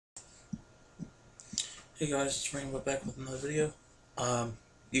Hey guys, it's Rain. We're back with another video.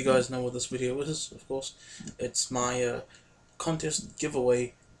 You guys know what this video is, of course. It's my contest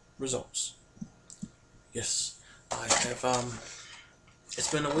giveaway results. Yes, I have.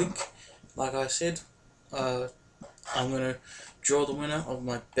 It's been a week. Like I said, I'm gonna draw the winner of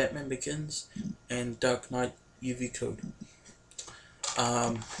my Batman Begins and Dark Knight UV code.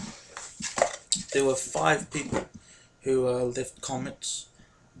 There were 5 people who left comments,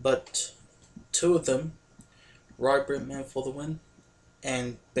 but 2 of them, Rye Brentman for the win,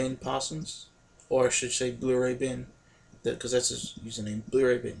 and Ben Parsons, or I should say Blu-ray Ben, because that's his username,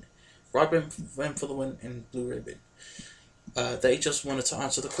 Blu-ray Ben. Rye Brentman for the win and Blu-ray Ben. They just wanted to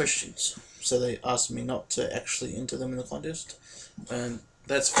answer the questions, so they asked me not to actually enter them in the contest, and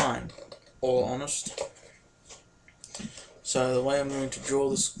that's fine, all honest. So the way I'm going to draw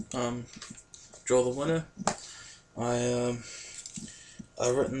this, draw the winner, I've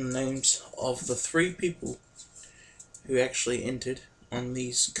written the names of the 3 people who actually entered on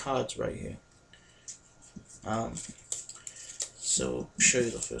these cards right here. So I'll show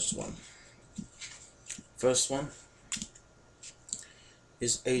you the first one. First one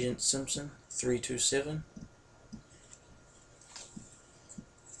is Agent Simpson 327.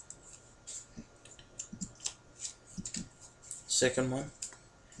 Second one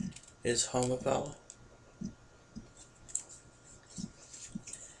is Homer Power.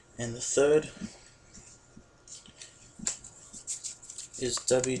 And the third is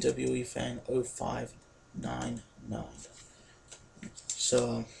WWE Fan 0599.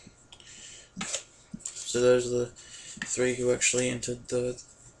 So those are the 3 who actually entered the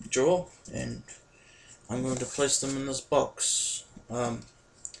draw, and I'm going to place them in this box. And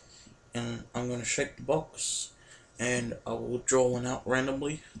I'm going to shake the box, and I will draw one out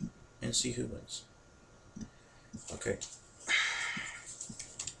randomly and see who wins. Okay.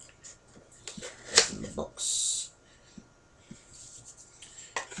 Open the box.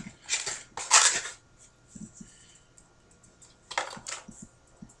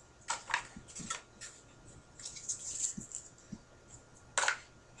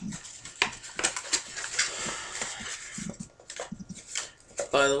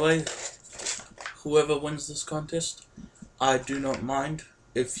 By the way, whoever wins this contest, I do not mind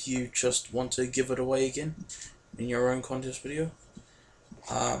if you just want to give it away again in your own contest video.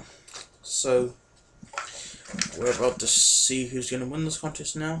 So we're about to see who's going to win this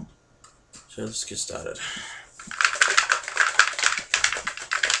contest now. So let's get started.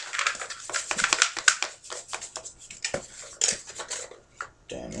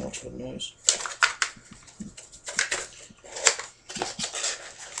 Damn, what's with noise?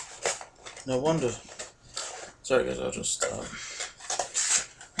 No wonder. Sorry guys, I'll just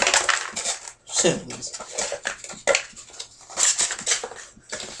send these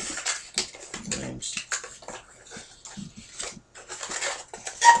names.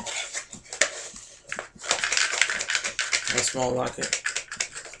 I smell like it.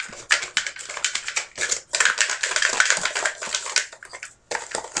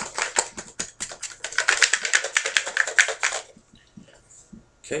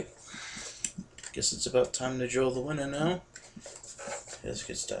 Okay. Guess it's about time to draw the winner now. Let's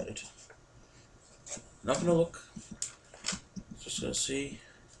get started. Not gonna look. Just gonna see.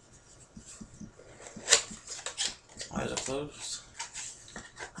 Eyes are closed.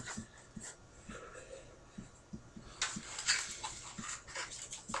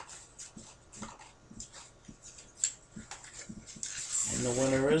 And the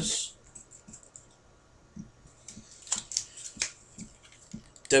winner is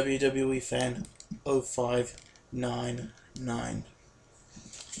WWE Fan 0599.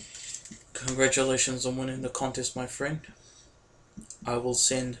 Congratulations on winning the contest, my friend. I will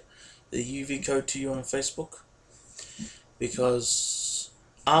send the UV code to you on Facebook, because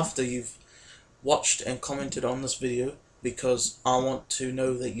after you've watched and commented on this video, because I want to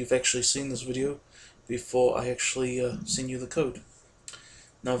know that you've actually seen this video before I actually send you the code.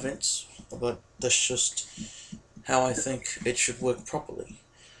 No offense, but that's just how I think it should work properly.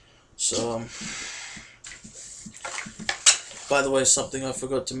 So, by the way, something I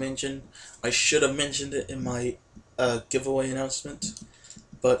forgot to mention. I should have mentioned it in my giveaway announcement,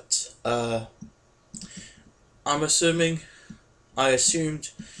 but I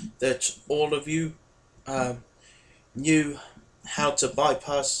assumed that all of you knew how to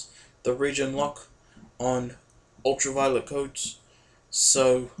bypass the region lock on ultraviolet codes,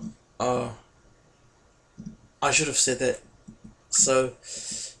 so I should have said that. So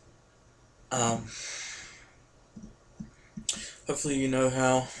hopefully you know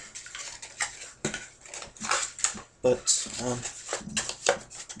how, but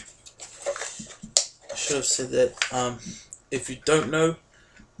should have said that. If you don't know,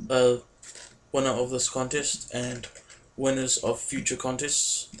 winner of this contest and winners of future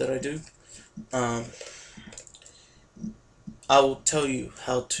contests that I do, I will tell you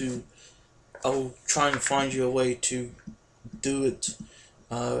how to. I will try and find you a way to do it,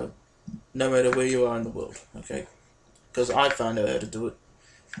 no matter where you are in the world. Okay, because I found out how to do it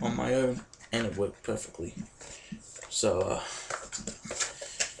on my own, and it worked perfectly. So,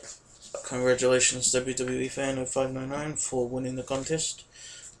 congratulations, WWE Fan 0599, for winning the contest.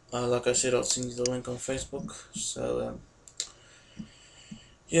 Like I said, I'll send you the link on Facebook. So,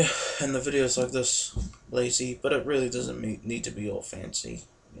 yeah, and the videos like this, lazy, but it really doesn't need to be all fancy,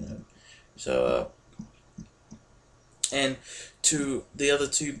 you know. So, and to the other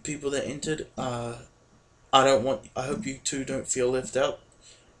two people that entered, I hope you two don't feel left out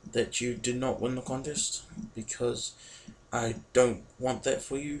that you did not win the contest, because I don't want that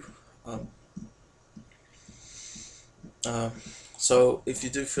for you. So if you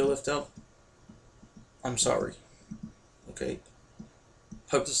do feel left out, I'm sorry. Okay.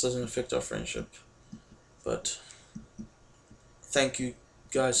 Hope this doesn't affect our friendship. But thank you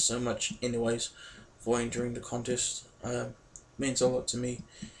guys so much anyways for entering the contest. Means a lot to me.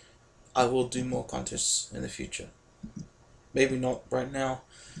 I will do more contests in the future. Maybe not right now,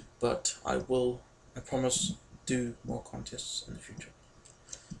 but I promise, do more contests in the future.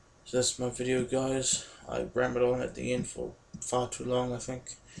 So that's my video, guys. I rambled on at the end for far too long, I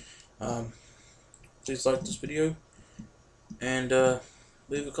think. Please like this video and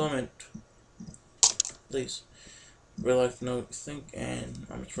leave a comment, please. Really like to know what you think, and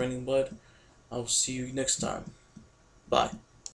I'm Raining Blood. I'll see you next time. Bye.